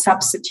is not a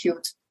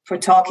substitute for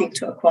talking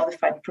to a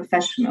qualified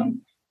professional.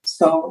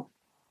 So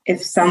if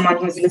someone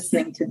who's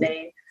listening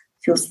today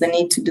feels the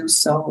need to do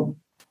so,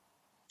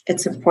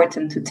 it's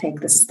important to take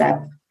the step.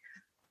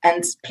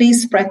 And please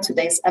spread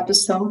today's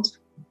episode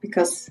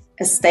because,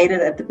 as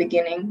stated at the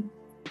beginning,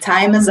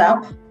 time is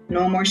up.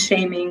 No more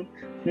shaming,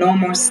 no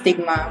more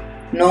stigma,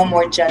 no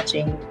more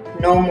judging,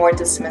 no more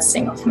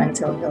dismissing of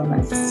mental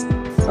illness.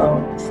 So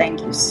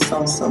thank you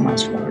so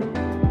much, Laurie.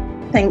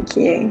 Thank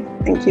you.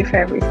 Thank you for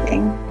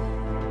everything.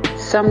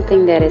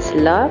 Something that is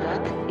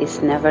loved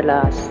is never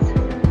lost.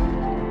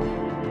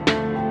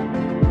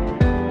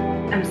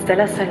 I'm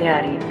Stella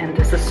Sagliari, and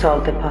this is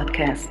Soul the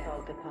Podcast.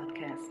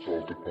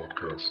 Soul the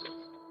Podcast.